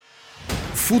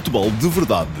Futebol de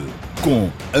Verdade com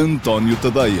António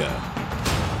Tadeia.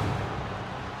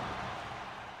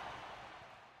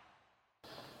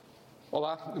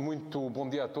 Olá, muito bom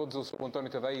dia a todos. Eu sou o António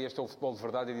Tadeia e este é o Futebol de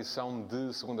Verdade, edição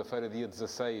de segunda-feira, dia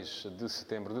 16 de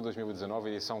setembro de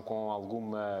 2019, edição com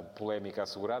alguma polémica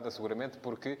assegurada, seguramente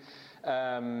porque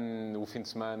o fim de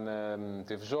semana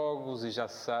teve jogos e já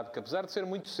se sabe que, apesar de ser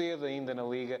muito cedo ainda na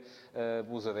Liga,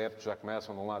 os adeptos já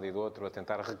começam de um lado e do outro a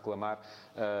tentar reclamar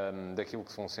daquilo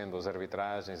que vão sendo as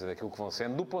arbitragens e daquilo que vão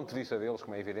sendo, do ponto de vista deles,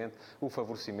 como é evidente, o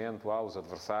favorecimento aos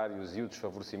adversários e o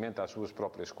desfavorecimento às suas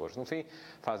próprias cores. No fim,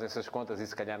 fazem essas contas e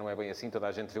se calhar não é bem assim, toda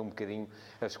a gente vê um bocadinho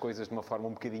as coisas de uma forma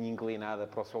um bocadinho inclinada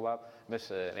para o seu lado,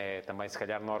 mas é também se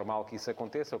calhar normal que isso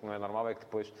aconteça. O que não é normal é que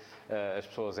depois as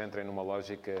pessoas entrem numa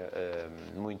lógica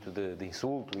muito de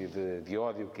insulto e de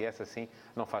ódio, que essa sim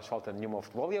não faz falta nenhuma ao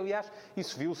futebol. E aliás,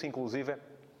 isso viu-se inclusive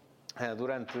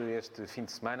durante este fim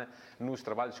de semana, nos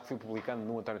trabalhos que fui publicando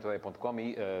no antoniotadeia.com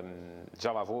e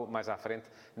já lá vou mais à frente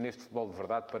neste Futebol de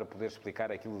Verdade para poder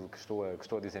explicar aquilo que estou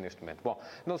a dizer neste momento. Bom,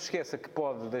 não se esqueça que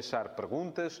pode deixar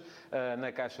perguntas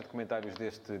na caixa de comentários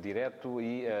deste direto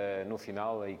e no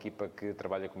final a equipa que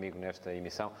trabalha comigo nesta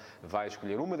emissão vai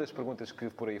escolher uma das perguntas que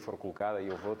por aí for colocada e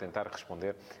eu vou tentar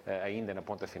responder ainda na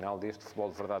ponta final deste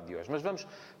Futebol de Verdade de hoje. Mas vamos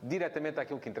diretamente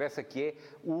àquilo que interessa, que é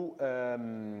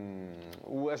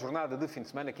a jornada de fim de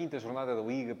semana, a quinta jornada da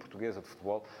Liga Portuguesa de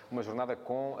Futebol, uma jornada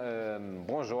com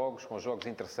bons jogos, com jogos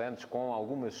interessantes, com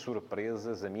algumas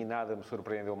surpresas. A mim nada me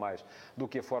surpreendeu mais do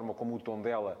que a forma como o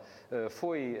Tondela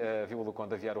foi Vila do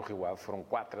Conde aviar o Rio Ave. Foram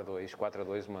 4-2,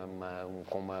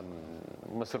 com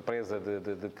uma surpresa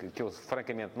que eu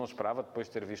francamente não esperava, depois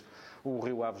de ter visto o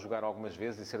Rio Ave jogar algumas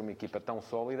vezes e ser uma equipa tão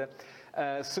sólida.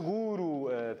 Seguro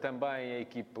também a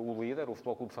equipa, o líder, o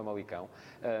Futebol Clube de Famalicão,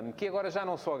 que agora já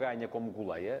não só ganha como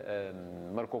goleia,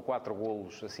 marcou 4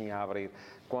 golos assim a abrir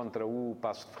contra o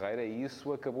Paços de Ferreira e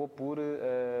isso acabou por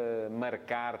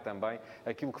marcar também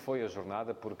aquilo que foi a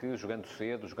jornada, porque jogando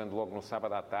cedo, jogando logo no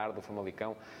sábado à tarde, o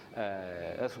Famalicão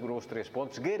assegurou os 3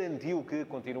 pontos, garantiu que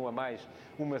continua mais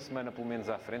uma semana pelo menos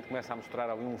à frente, começa a mostrar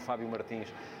ali um Fábio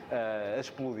Martins a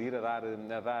explodir, a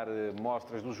dar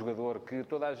mostras do jogador que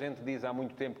toda a gente diz há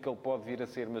muito tempo que ele pode vir a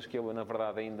ser, mas que ele na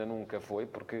verdade ainda nunca foi,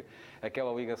 porque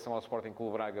aquela ligação ao Sporting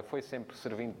Clube Braga foi sempre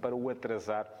servindo para o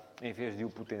atrasar em vez de o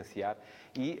potenciar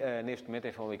e neste momento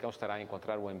em Famalicão estará a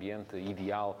encontrar o ambiente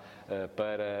ideal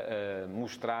para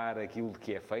mostrar aquilo de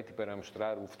que é feito e para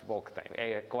mostrar o futebol que tem.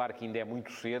 É claro que ainda é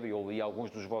muito cedo, eu li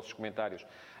alguns dos vossos comentários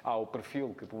ao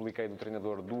perfil que publiquei do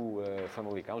treinador do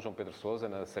Famalicão, João Pedro Sousa,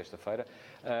 na sexta-feira,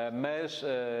 mas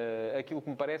aquilo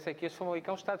que me parece é que este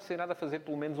Famalicão está destinado a fazer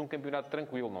pelo menos um campeonato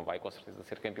tranquilo. Não vai com certeza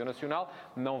ser campeão nacional,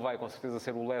 não vai com certeza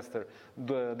ser o Leicester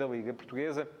da Liga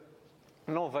Portuguesa.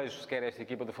 Não vejo sequer esta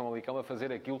equipa do Famalicão a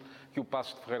fazer aquilo que o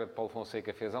Paços de Ferreira de Paulo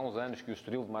Fonseca fez há uns anos, que o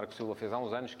Estoril de Marco Silva fez há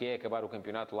uns anos, que é acabar o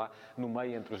campeonato lá no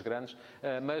meio entre os grandes,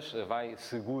 mas vai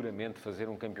seguramente fazer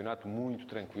um campeonato muito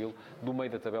tranquilo do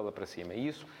meio da tabela para cima. E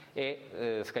isso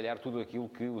é, se calhar, tudo aquilo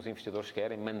que os investidores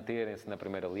querem, manterem-se na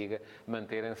Primeira Liga,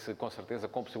 manterem-se, com certeza,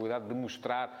 com possibilidade de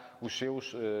mostrar os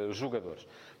seus jogadores.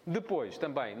 Depois,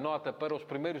 também, nota para os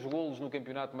primeiros golos no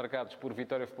campeonato marcados por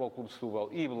Vitória Futebol Clube de Setúbal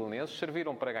e Belenenses,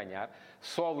 serviram para ganhar.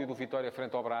 Sólido Vitória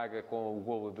frente ao Braga com o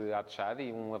golo de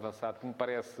Atchadi, um avançado que me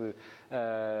parece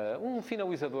um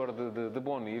finalizador de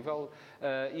bom nível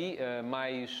e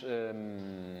mais,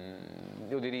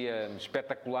 eu diria,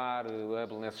 espetacular a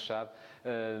Belenenses Chade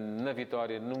na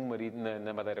vitória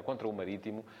na Madeira contra o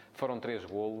Marítimo. Foram 3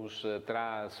 golos,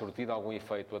 terá surtido algum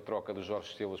efeito a troca do Jorge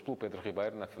Estelas pelo Pedro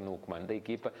Ribeiro no comando da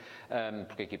equipa,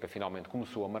 porque a equipa finalmente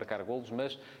começou a marcar golos,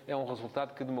 mas é um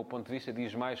resultado que, do meu ponto de vista,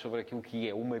 diz mais sobre aquilo que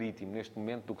é o Marítimo neste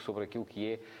momento do que sobre aquilo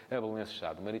que é a Belenenses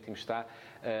Chade. O Marítimo está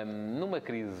numa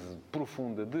crise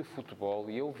profunda de futebol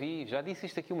e eu já disse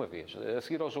isto aqui uma vez, a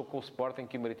seguir ao jogo com o Sporting,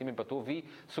 que o Marítimo empatou, vi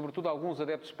sobretudo alguns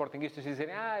adeptos sportinguistas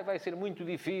dizerem vai ser muito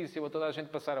difícil a toda a gente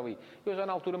passar ali. Eu já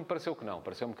na altura me pareceu que não.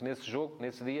 Pareceu-me que nesse jogo,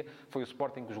 nesse dia, foi o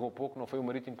Sporting que jogou pouco, não foi o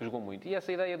Marítimo que jogou muito. E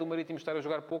essa ideia do Marítimo estar a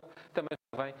jogar pouco também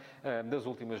vem das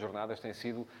últimas jornadas, tem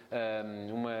sido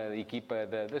uma equipa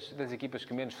das equipas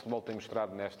que menos futebol tem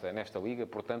mostrado nesta Liga,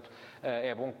 portanto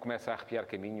é bom que comece a arrepiar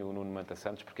caminho o Nuno Manta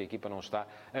Santos, porque a equipa não está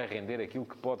a render aquilo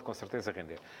que pode com certeza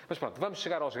render. Mas pronto, vamos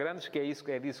chegar aos grandes, que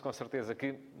é disso com certeza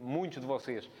que muitos de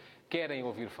vocês querem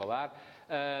ouvir falar.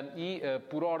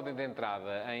 Por ordem de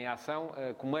entrada em ação,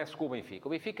 começo com o Benfica.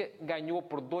 O Benfica ganhou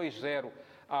por 2-0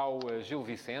 ao Gil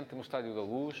Vicente, no Estádio da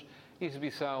Luz.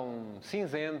 Exibição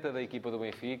cinzenta da equipa do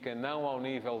Benfica, não ao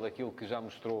nível daquilo que já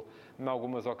mostrou em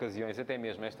algumas ocasiões, até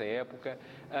mesmo esta época,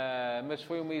 mas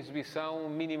foi uma exibição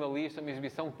minimalista, uma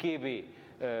exibição QB.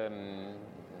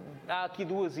 Há aqui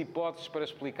duas hipóteses para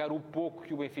explicar o pouco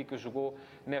que o Benfica jogou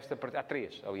nesta partida. Há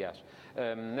três, aliás,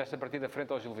 nesta partida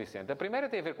frente ao Gil Vicente. A primeira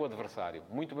tem a ver com o adversário.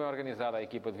 Muito bem organizada a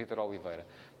equipa de Vítor Oliveira.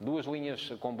 Duas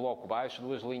linhas com bloco baixo,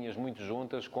 duas linhas muito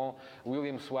juntas, com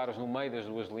William Soares no meio das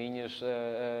duas linhas,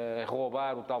 a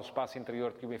roubar o tal espaço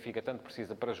interior que o Benfica tanto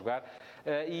precisa para jogar.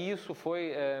 E isso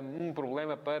foi um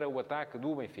problema para o ataque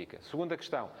do Benfica. Segunda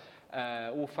questão.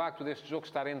 O facto deste jogo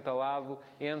estar entalado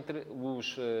entre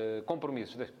os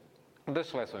compromissos das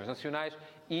seleções nacionais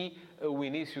e o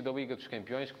início da Liga dos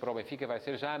Campeões, que para o Benfica vai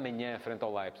ser já amanhã, frente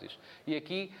ao Leipzig. E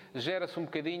aqui gera-se um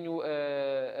bocadinho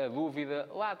a dúvida,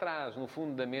 lá atrás, no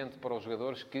fundo da mente, para os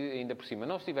jogadores que, ainda por cima,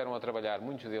 não estiveram a trabalhar,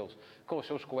 muitos deles, com os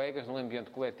seus colegas, num ambiente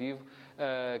coletivo,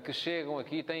 que chegam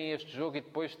aqui, têm este jogo e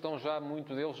depois estão já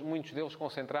muitos deles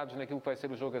concentrados naquilo que vai ser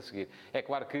o jogo a seguir. É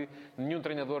claro que nenhum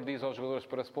treinador diz aos jogadores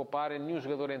para se pouparem, nenhum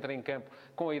jogador entra em campo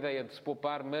com a ideia de se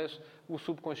poupar, mas o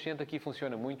subconsciente aqui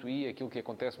funciona muito e aquilo que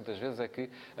acontece muitas vezes é que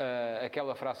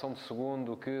aquela fração de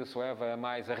segundo que se leva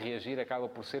mais a reagir acaba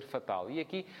por ser fatal. E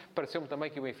aqui pareceu-me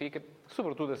também que o Benfica,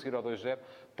 sobretudo a seguir ao 2-0,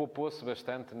 poupou-se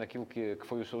bastante naquilo que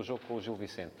foi o seu jogo com o Gil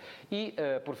Vicente. E,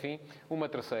 por fim, uma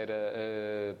terceira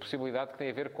possibilidade que tem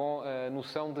a ver com a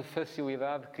noção de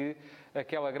facilidade que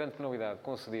aquela grande penalidade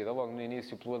concedida logo no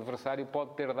início pelo adversário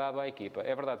pode ter dado à equipa.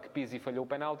 É verdade que Pizzi falhou o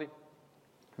penalti,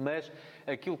 mas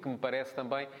aquilo que me parece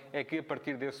também é que, a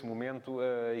partir desse momento,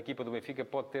 a equipa do Benfica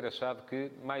pode ter achado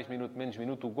que, mais minuto, menos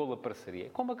minuto, o golo apareceria.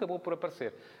 Como acabou por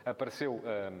aparecer? Apareceu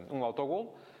um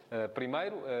autogolo,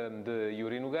 primeiro, de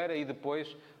Yuri Nogueira, e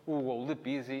depois o golo de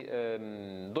Pizzi.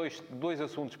 Dois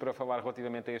assuntos para falar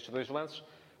relativamente a estes dois lances.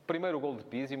 Primeiro, o golo de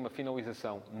Pizzi, uma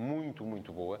finalização muito,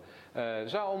 muito boa.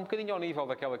 Já um bocadinho ao nível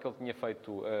daquela que ele tinha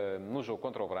feito no jogo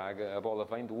contra o Braga. A bola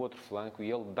vem do outro flanco e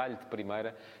ele dá-lhe de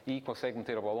primeira e consegue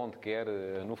meter a bola onde quer,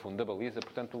 no fundo da baliza.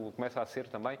 Portanto, começa a ser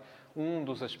também um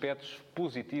dos aspectos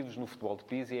positivos no futebol de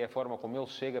Pizzi. É a forma como ele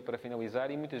chega para finalizar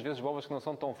e muitas vezes bolas que não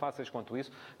são tão fáceis quanto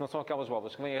isso. Não são aquelas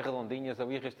bolas que vêm a redondinhas,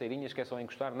 ali rasteirinhas, que é só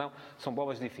encostar. Não, são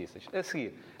bolas difíceis. A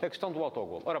seguir, a questão do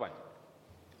autogolo. Ora bem,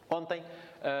 ontem,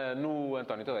 no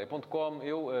antoniotadeia.com,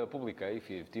 eu publiquei,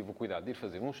 tive o cuidado de ir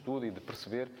fazer um estudo e de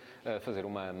perceber, fazer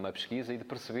uma pesquisa e de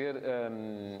perceber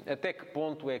até que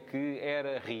ponto é que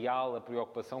era real a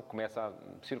preocupação que começa a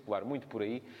circular muito por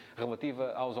aí,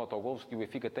 relativa aos autogolos que o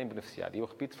Benfica tem beneficiado. E eu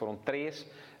repito, foram 3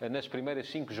 nas primeiras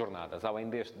 5 jornadas. Além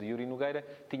deste de Yuri Nogueira,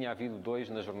 tinha havido 2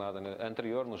 na jornada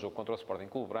anterior, no jogo contra o Sporting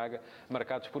Clube Braga,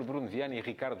 marcados por Bruno Viana e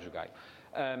Ricardo Jogaio.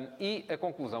 E a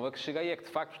conclusão a que cheguei é que,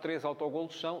 de facto, 3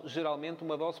 autogolos são geralmente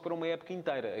uma dose para uma época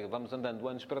inteira. Vamos andando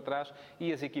anos para trás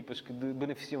e as equipas que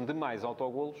beneficiam de mais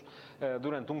autogolos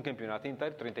durante um campeonato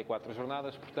inteiro, 34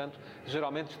 jornadas, portanto,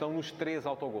 geralmente estão nos 3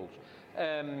 autogolos.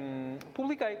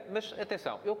 Publiquei, mas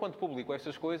atenção, eu quando publico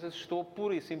estas coisas estou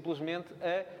pura e simplesmente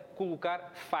a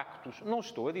colocar factos. Não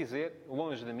estou a dizer,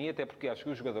 longe de mim, até porque acho que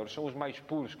os jogadores são os mais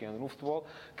puros que andam no futebol,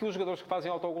 que os jogadores que fazem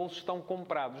autogolos estão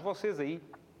comprados. Vocês aí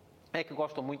é que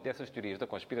gostam muito dessas teorias da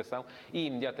conspiração e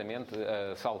imediatamente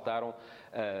saltaram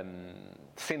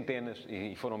centenas,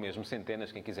 e foram mesmo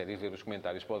centenas, quem quiser ir ver os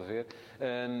comentários pode ver,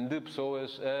 de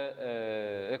pessoas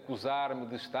a acusar-me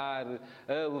de estar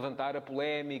a levantar a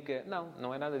polémica. Não,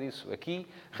 não é nada disso. Aqui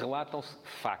relatam-se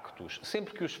factos.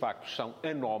 Sempre que os factos são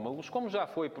anómalos, como já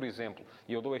foi, por exemplo,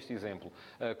 e eu dou este exemplo,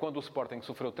 quando o Sporting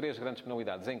sofreu 3 grandes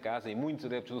penalidades em casa e muitos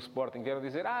adeptos do Sporting vieram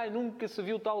dizer nunca se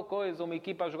viu tal coisa, uma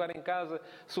equipa a jogar em casa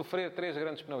sofrer 3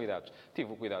 grandes penalidades.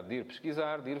 Tive o cuidado de ir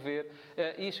pesquisar, de ir ver,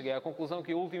 e cheguei à conclusão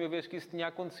que a última vez que isso tinha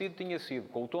acontecido tinha sido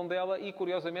com o Tondela e,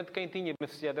 curiosamente, quem tinha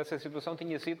beneficiado dessa situação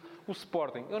tinha sido o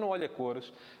Sporting. Eu não olho a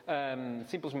cores,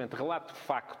 simplesmente relato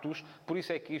factos, por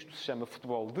isso é que isto se chama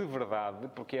futebol de verdade,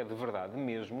 porque é de verdade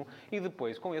mesmo, e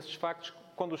depois, com esses factos,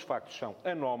 quando os factos são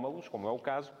anómalos, como é o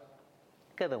caso,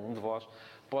 cada um de vós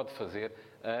pode fazer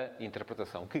a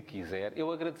interpretação que quiser.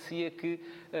 Eu agradecia que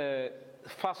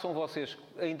façam vocês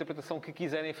a interpretação que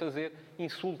quiserem fazer,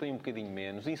 insultem um bocadinho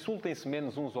menos, insultem-se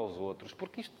menos uns aos outros,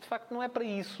 porque isto, de facto, não é para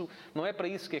isso. Não é para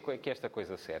isso que esta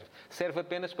coisa serve. Serve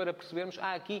apenas para percebermos,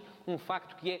 há aqui um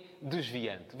facto que é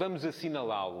desviante. Vamos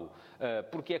assinalá-lo,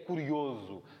 porque é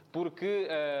curioso, porque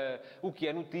o que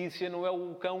é notícia não é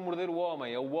o cão morder o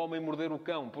homem, é o homem morder o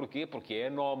cão. Porquê? Porque é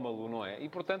anómalo, não é? E,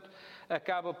 portanto,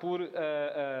 acaba por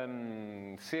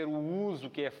ser o uso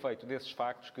que é feito desses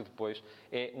factos que depois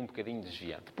é um bocadinho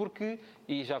desviante. Porque,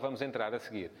 e já vamos entrar a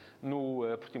seguir, no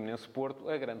Portimonense Porto,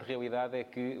 a grande realidade é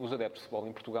que os adeptos de futebol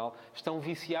em Portugal estão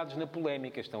viciados na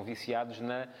polémica, estão viciados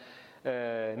na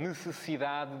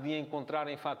necessidade de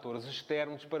encontrarem fatores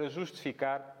externos para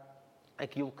justificar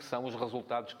aquilo que são os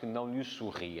resultados que não lhes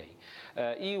sorriem.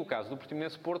 E o caso do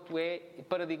Portimonense Porto é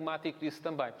paradigmático disso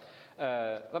também.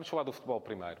 Vamos falar do futebol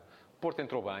primeiro. Porto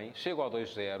entrou bem, chega ao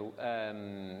 2-0,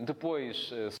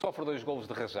 depois sofre 2 golos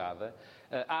de rajada.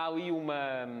 Há ali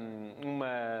uma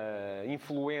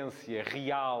influência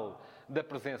real da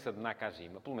presença de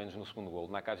Nakajima, pelo menos no segundo golo.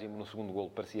 Nakajima, no segundo golo,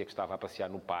 parecia que estava a passear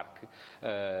no parque.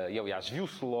 E, aliás,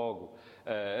 viu-se logo,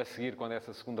 a seguir, quando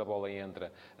essa segunda bola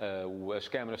entra, as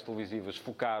câmaras televisivas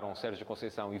focaram Sérgio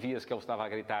Conceição e via-se que ele estava a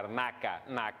gritar Naka,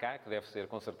 Naka, que deve ser,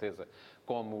 com certeza,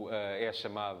 como é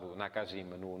chamado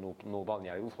Nakajima no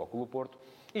balneário do Futebol Clube do Porto.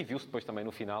 E viu-se depois também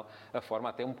no final a forma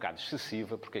até um bocado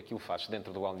excessiva, porque aquilo faz-se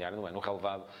dentro do balneário, não é? No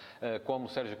relevado, como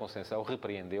Sérgio Conceição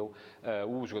repreendeu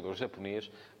o jogador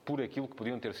japonês por aquilo que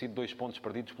podiam ter sido 2 pontos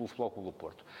perdidos pelo Futebol Clube do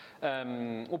Porto.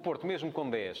 O Porto, mesmo com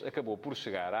 10, acabou por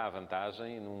chegar à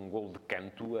vantagem num golo de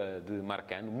canto de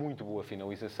Marcano, muito boa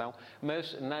finalização,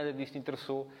 mas nada disto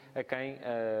interessou a quem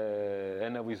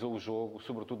analisou o jogo,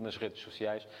 sobretudo nas redes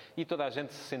sociais, e toda a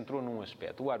gente se centrou num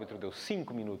aspecto. O árbitro deu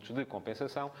 5 minutos de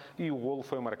compensação e o golo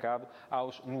foi marcado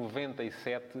aos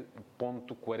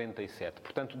 97,47.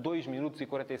 Portanto, 2 minutos e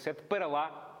 47 para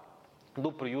lá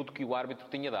do período que o árbitro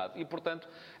tinha dado. E, portanto,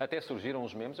 até surgiram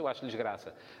os memes, eu acho-lhes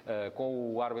graça,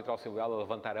 com o árbitro auxiliar a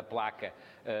levantar a placa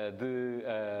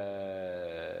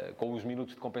com os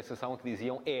minutos de compensação que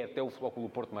diziam até o Futebol Clube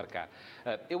do Porto marcar.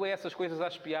 Eu a essas coisas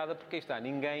acho piada porque aí está,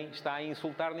 ninguém está a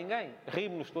insultar ninguém.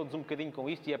 Rimos-nos todos um bocadinho com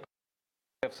isto e é para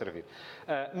deve servir.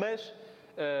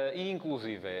 E,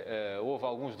 inclusive, houve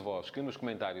alguns de vós que nos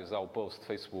comentários ao post de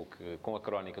Facebook com a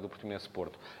crónica do Portimonense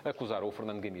Porto acusaram o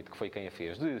Fernando Gamito, que foi quem a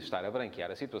fez, de estar a branquear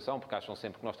a situação, porque acham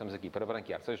sempre que nós estamos aqui para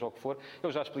branquear, seja o que for.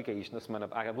 Eu já expliquei isto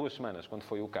há 2 semanas, quando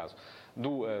foi o caso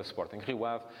do Sporting Rio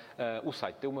Ave. O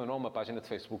site tem o meu nome, a página de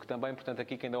Facebook também, portanto,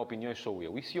 aqui quem dá opiniões sou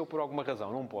eu. E se eu, por alguma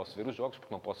razão, não posso ver os jogos,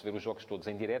 porque não posso ver os jogos todos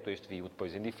em direto, este vi-o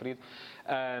depois em diferido,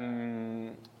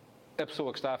 a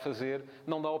pessoa que está a fazer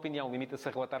não dá opinião, limita-se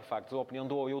a relatar factos. A opinião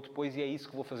dou eu depois e é isso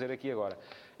que vou fazer aqui agora.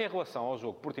 Em relação ao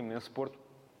jogo Portimonense-Porto,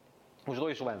 os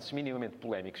 2 lances minimamente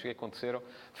polémicos que aconteceram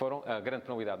foram a grande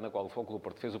penalidade na qual o Futebol Clube do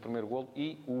Porto fez o primeiro golo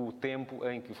e o tempo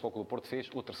em que o Futebol Clube do Porto fez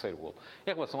o terceiro golo.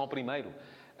 Em relação ao primeiro,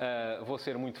 vou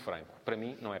ser muito franco. Para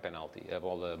mim, não é penalti. A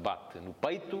bola bate no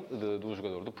peito do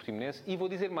jogador do Portimonense e vou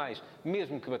dizer mais.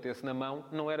 Mesmo que batesse na mão,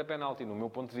 não era penalti, no meu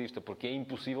ponto de vista, porque é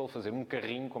impossível fazer um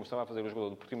carrinho, como estava a fazer o jogador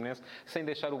do Portimonense, sem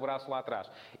deixar o braço lá atrás.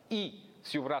 E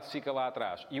se o braço fica lá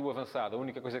atrás e o avançado, a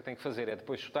única coisa que tem que fazer é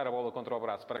depois chutar a bola contra o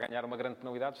braço para ganhar uma grande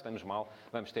penalidade, estamos mal,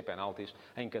 vamos ter penaltis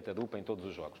em catadupa em todos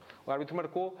os jogos. O árbitro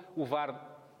marcou, o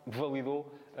VAR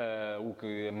validou, o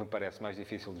que me parece mais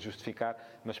difícil de justificar,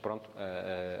 mas pronto,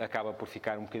 acaba por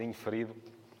ficar um bocadinho ferido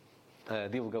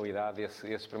de ilegalidade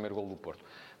esse primeiro golo do Porto.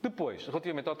 Depois,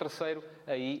 relativamente ao terceiro,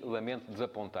 aí lamento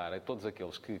desapontar a todos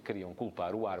aqueles que queriam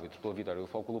culpar o árbitro pela vitória do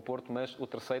Futebol Clube do Porto, mas o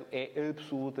terceiro é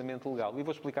absolutamente legal. E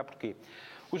vou explicar porquê.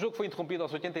 O jogo foi interrompido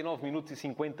aos 89 minutos e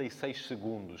 56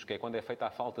 segundos, que é quando é feita a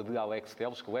falta de Alex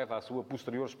Telles, que leva à sua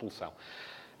posterior expulsão.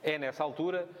 É nessa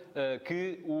altura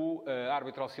que o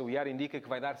árbitro auxiliar indica que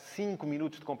vai dar 5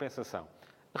 minutos de compensação.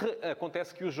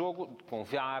 Acontece que o jogo, com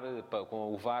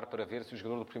o VAR para ver se o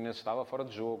jogador do Portimonense estava fora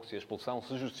de jogo, se a expulsão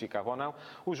se justificava ou não,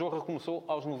 o jogo recomeçou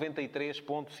aos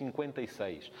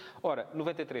 93,56. Ora,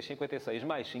 93,56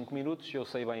 mais 5 minutos, se eu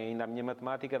sei bem ainda a minha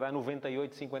matemática, dá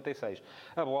 98,56.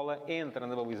 A bola entra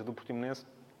na baliza do Portimonense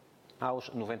aos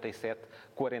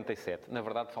 97,47. Na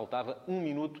verdade, faltava 1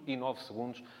 minuto e 9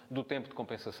 segundos do tempo de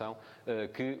compensação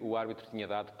que o árbitro tinha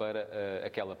dado para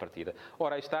aquela partida.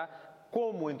 Ora, aí está.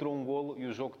 Como entrou um golo e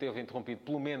o jogo teve interrompido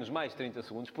pelo menos mais 30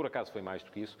 segundos, por acaso foi mais do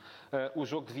que isso, o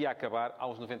jogo devia acabar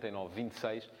aos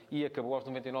 99,26 e acabou aos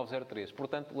 99,03.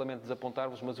 Portanto, lamento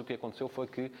desapontar-vos, mas o que aconteceu foi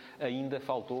que ainda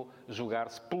faltou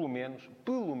jogar-se pelo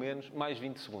menos mais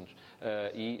 20 segundos.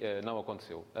 E não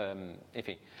aconteceu.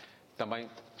 Enfim, também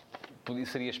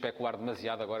seria especular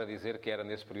demasiado agora dizer que era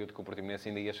nesse período que o Portimonense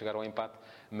ainda ia chegar ao empate,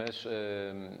 mas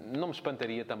não me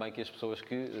espantaria também que as pessoas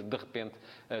que, de repente,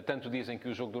 tanto dizem que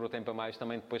o jogo durou tempo a mais,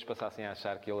 também depois passassem a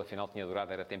achar que ele, afinal, tinha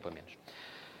durado, era tempo a menos.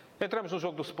 Entramos no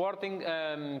jogo do Sporting.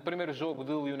 Primeiro jogo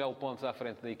de Lionel Pontes à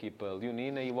frente da equipa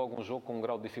leonina e logo um jogo com um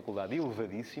grau de dificuldade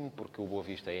elevadíssimo, porque o Boa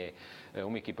Vista é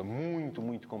uma equipa muito,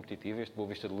 muito competitiva. Este Boa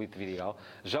Vista do Lito Vidigal,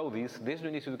 já o disse, desde o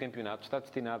início do campeonato, está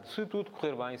destinado, se tudo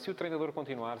correr bem, se o treinador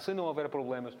continuar, se não houver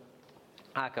problemas,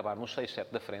 a acabar nos 6-7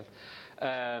 da frente.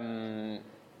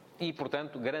 E,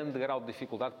 portanto, grande grau de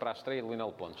dificuldade para a estreia de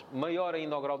Lionel Pontes. Maior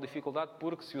ainda o grau de dificuldade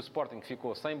porque se o Sporting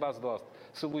ficou sem base de hoste,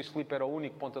 se Luís Filipe era o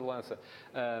único ponta de lança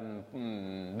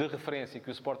de referência que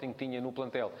o Sporting tinha no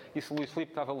plantel, e se Luís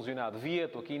Filipe estava lesionado,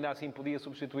 Vieto, que ainda assim podia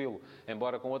substituí-lo,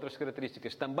 embora com outras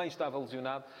características, também estava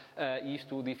lesionado,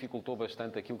 isto dificultou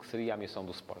bastante aquilo que seria a missão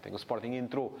do Sporting. O Sporting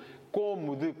entrou,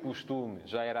 como de costume,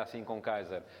 já era assim com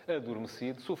Kaiser,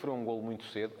 adormecido, sofreu um golo muito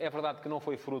cedo. É verdade que não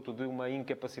foi fruto de uma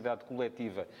incapacidade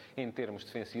coletiva em termos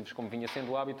defensivos, como vinha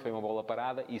sendo o hábito, foi uma bola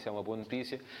parada, isso é uma boa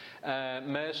notícia,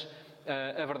 mas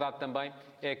a verdade também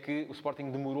é que o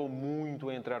Sporting demorou muito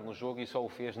a entrar no jogo e só o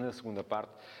fez na segunda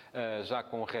parte, já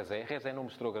com o Rezé. Rezé não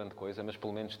mostrou grande coisa, mas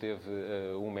pelo menos teve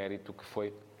um mérito que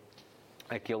foi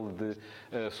aquele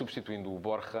de, substituindo o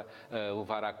Borja,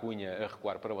 levar a Cunha a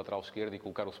recuar para o lateral esquerdo e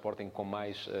colocar o Sporting com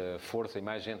mais força e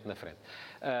mais gente na frente.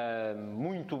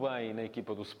 Muito bem na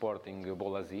equipa do Sporting,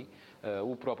 Bolazzi.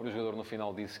 O próprio jogador no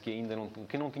final disse que ainda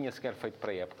não tinha sequer feito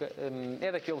para a época.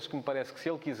 É daqueles que me parece que se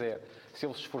ele quiser, se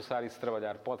ele se esforçar e se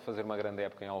trabalhar, pode fazer uma grande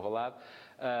época em Alvalade.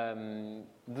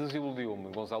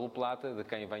 Desiludiu-me Gonçalo Plata, de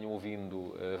quem venho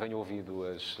ouvido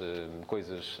as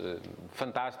coisas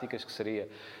fantásticas, que seria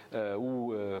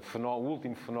o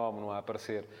último fenómeno a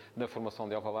aparecer na formação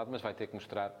de Alvalade, mas vai ter que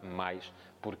mostrar mais,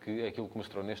 porque aquilo que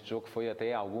mostrou neste jogo foi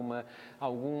até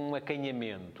algum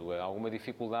acanhamento, alguma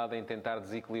dificuldade em tentar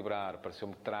desequilibrar.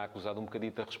 Pareceu-me que terá acusado um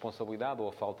bocadito a responsabilidade ou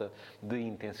a falta de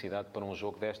intensidade para um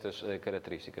jogo destas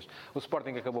características. O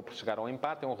Sporting acabou por chegar ao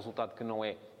empate, é um resultado que não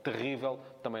é terrível,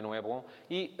 também não é bom,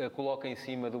 e coloca em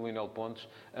cima do Lionel Pontes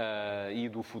e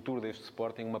do futuro deste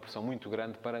Sporting uma pressão muito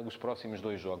grande para os próximos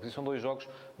 2 jogos. E são 2 jogos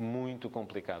muito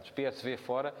complicados. PSV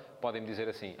fora, podem-me dizer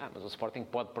assim, mas o Sporting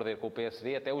pode perder com o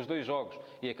PSV até os 2 jogos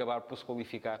e acabar por se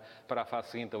qualificar para a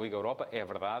fase seguinte da Liga Europa, é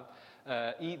verdade.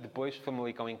 E depois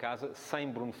Famalicão em casa, sem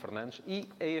Bruno Fernandes, e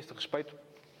a este respeito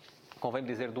convém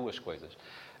dizer 2 coisas.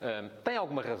 Tem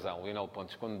alguma razão o Lionel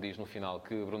Pontes quando diz no final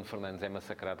que Bruno Fernandes é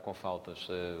massacrado com faltas,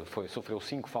 sofreu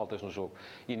 5 faltas no jogo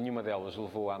e nenhuma delas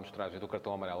levou à amostragem do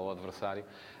cartão amarelo ao adversário.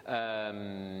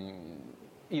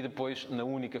 E depois, na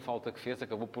única falta que fez,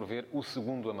 acabou por ver o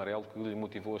segundo amarelo que lhe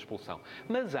motivou a expulsão.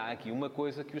 Mas há aqui uma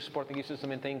coisa que os sportinguistas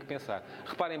também têm que pensar.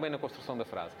 Reparem bem na construção da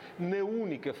frase. Na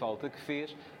única falta que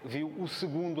fez, viu o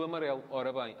segundo amarelo.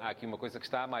 Ora bem, há aqui uma coisa que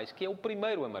está a mais, que é o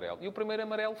primeiro amarelo. E o primeiro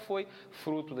amarelo foi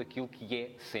fruto daquilo que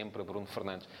é sempre Bruno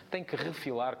Fernandes. Tem que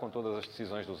refilar com todas as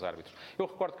decisões dos árbitros. Eu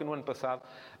recordo que no ano passado,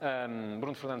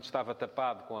 Bruno Fernandes estava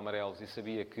tapado com amarelos e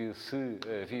sabia que se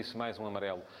visse mais um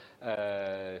amarelo,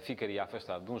 ficaria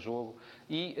afastado de um jogo,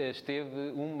 e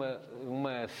esteve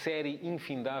uma série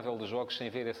infindável de jogos sem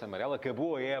ver esse amarelo.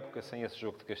 Acabou a época sem esse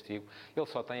jogo de castigo. Ele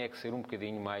só tem é que ser um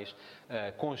bocadinho mais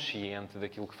consciente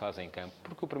daquilo que faz em campo,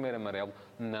 porque o primeiro amarelo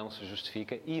não se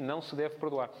justifica e não se deve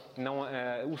perdoar. Não,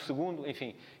 o segundo,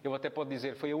 enfim, eu até posso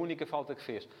dizer, foi a única falta que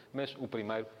fez, mas o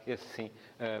primeiro, esse sim,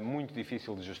 muito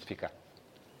difícil de justificar.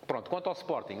 Pronto, quanto ao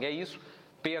Sporting, é isso.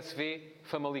 PSV,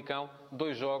 Famalicão,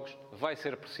 2 jogos, vai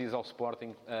ser preciso ao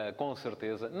Sporting, com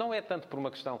certeza. Não é tanto por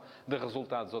uma questão de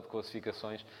resultados ou de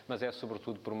classificações, mas é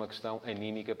sobretudo por uma questão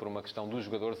anímica, por uma questão dos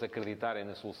jogadores acreditarem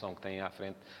na solução que têm à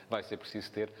frente. Vai ser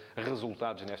preciso ter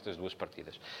resultados nestas 2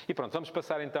 partidas. E pronto, vamos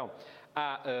passar então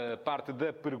à parte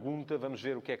da pergunta. Vamos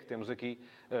ver o que é que temos aqui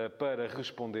para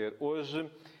responder hoje.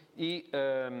 E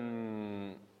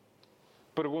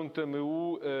pergunta-me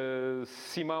o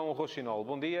Simão Rochinol.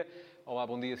 Bom dia. Olá,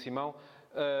 bom dia, Simão.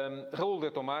 Raul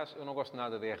de Tomás, eu não gosto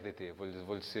nada de RDT,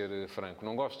 vou-lhe ser franco.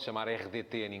 Não gosto de chamar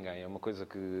RDT a ninguém. É uma coisa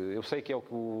que... Eu sei que é o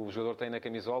que o jogador tem na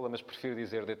camisola, mas prefiro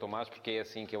dizer de Tomás porque é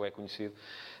assim que ele é conhecido.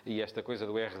 E esta coisa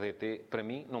do RDT, para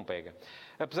mim, não pega.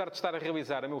 Apesar de estar a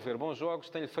realizar, a meu ver, bons jogos,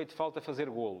 tem-lhe feito falta fazer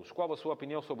golos. Qual a sua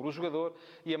opinião sobre o jogador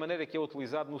e a maneira que é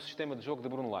utilizado no sistema de jogo de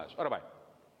Bruno Lage? Ora bem,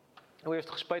 a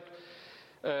este respeito,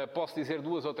 posso dizer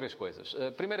 2 ou 3 coisas.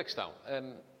 Primeira questão...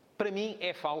 Para mim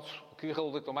é falso que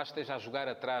Raul de Tomás esteja a jogar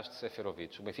atrás de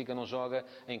Seferovic. O Benfica não joga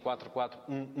em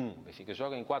 4-4-1-1. O Benfica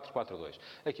joga em 4-4-2.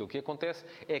 Aquilo que acontece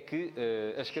é que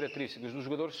as características dos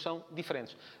jogadores são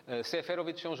diferentes.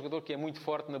 Seferovic é um jogador que é muito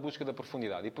forte na busca da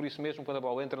profundidade e por isso mesmo, quando a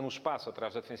bola entra no espaço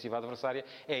atrás da defensiva adversária,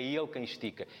 é ele quem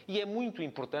estica. E é muito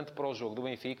importante para o jogo do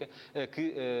Benfica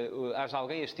que haja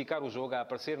alguém a esticar o jogo, a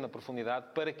aparecer na profundidade.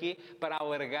 Para quê? Para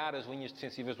alargar as linhas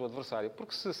defensivas do adversário.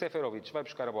 Porque se Seferovic vai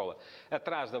buscar a bola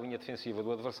atrás da linha defensiva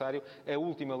do adversário, a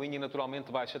última linha naturalmente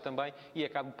baixa também e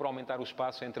acaba por aumentar o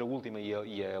espaço entre a última e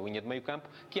a linha de meio campo,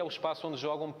 que é o espaço onde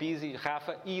jogam Pizzi,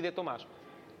 Rafa e De Tomás.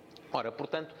 Ora,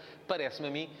 portanto, parece-me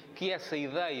a mim que essa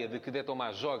ideia de que De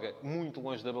Tomás joga muito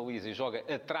longe da baliza e joga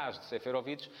atrás de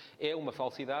Seferovic é uma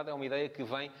falsidade, é uma ideia que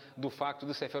vem do facto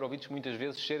de Seferovic muitas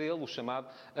vezes ser ele o chamado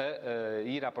a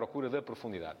ir à procura da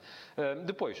profundidade.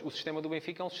 Depois, o sistema do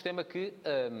Benfica é um sistema que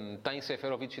tem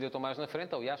Seferovic e De Tomás na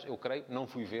frente. Aliás, eu creio, não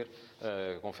fui ver,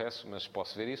 confesso, mas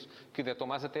posso ver isso, que De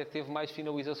Tomás até teve mais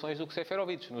finalizações do que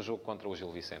Seferovic no jogo contra o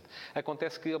Gil Vicente.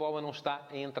 Acontece que a bola não está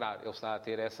a entrar, ele está a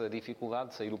ter essa dificuldade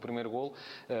de sair o primeiro golo.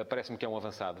 Parece-me que é um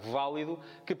avançado válido,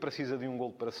 que precisa de um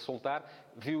golo para se soltar.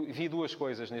 Vi duas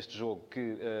coisas neste jogo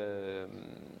que,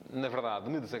 na verdade,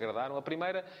 me desagradaram. A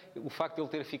primeira, o facto de ele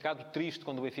ter ficado triste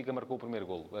quando o Benfica marcou o primeiro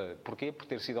golo. Porquê? Por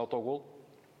ter sido autogolo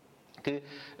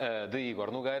de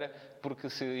Igor Nogueira, porque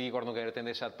se Igor Nogueira tem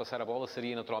deixado de passar a bola,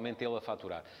 seria naturalmente ele a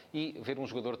faturar. E ver um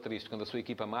jogador triste quando a sua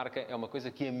equipa marca é uma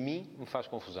coisa que a mim me faz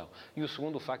confusão. E o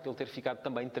segundo, o facto de ele ter ficado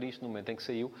também triste no momento em que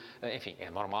saiu. Enfim, é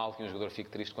normal que um jogador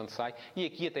fique triste quando sai. E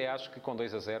aqui até acho que com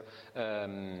 2-0,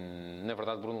 na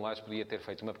verdade, Bruno Lage podia ter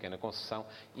feito uma pequena concessão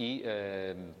e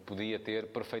podia ter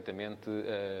perfeitamente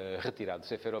retirado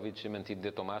Seferovic e mantido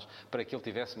De Tomás para que ele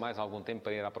tivesse mais algum tempo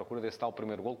para ir à procura desse tal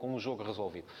primeiro golo com um jogo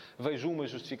resolvido. Vejo uma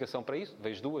justificação para isso,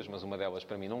 vejo duas, mas uma delas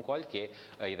para mim não colhe, que é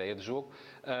a ideia de jogo,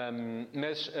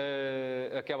 mas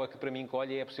aquela que para mim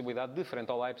colhe é a possibilidade de, frente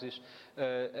ao Leipzig,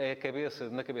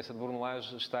 na cabeça de Bruno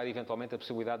Lage estar eventualmente a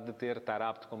possibilidade de estar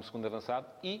apto como segundo avançado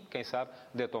e, quem sabe,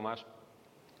 De Tomás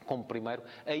como primeiro,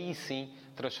 aí sim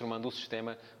transformando o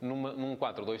sistema num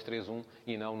 4-2-3-1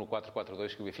 e não no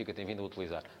 4-4-2 que o Benfica tem vindo a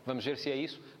utilizar. Vamos ver se é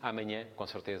isso. Amanhã, com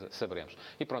certeza, saberemos.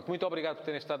 E pronto, muito obrigado por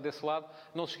terem estado desse lado.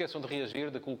 Não se esqueçam de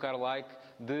reagir, de colocar like,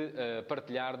 de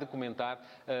partilhar, de comentar,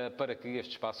 para que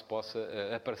este espaço possa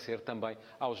aparecer também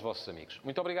aos vossos amigos.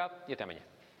 Muito obrigado e até amanhã.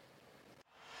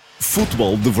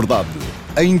 Futebol de Verdade,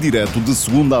 em direto de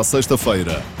segunda a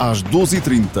sexta-feira, às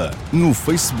 12h30, no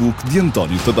Facebook de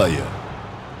António Tadeia.